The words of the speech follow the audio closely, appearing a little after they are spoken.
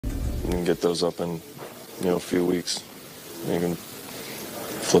and get those up in, a few weeks. You can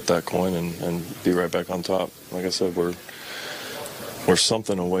flip that coin and be right back on top. Like I said, we're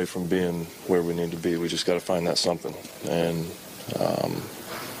something away from being where we need to be. We just got to find that something. And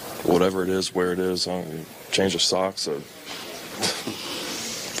whatever it is, where it is, change of socks, a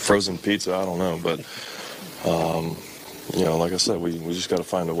frozen pizza, I don't know. But, like I said, we just got to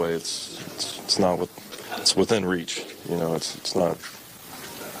find a way. It's within reach. It's not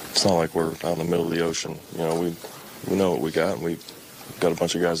like we're out in the middle of the ocean. We know what we got, and we've got a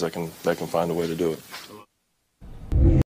bunch of guys that can find a way to do it.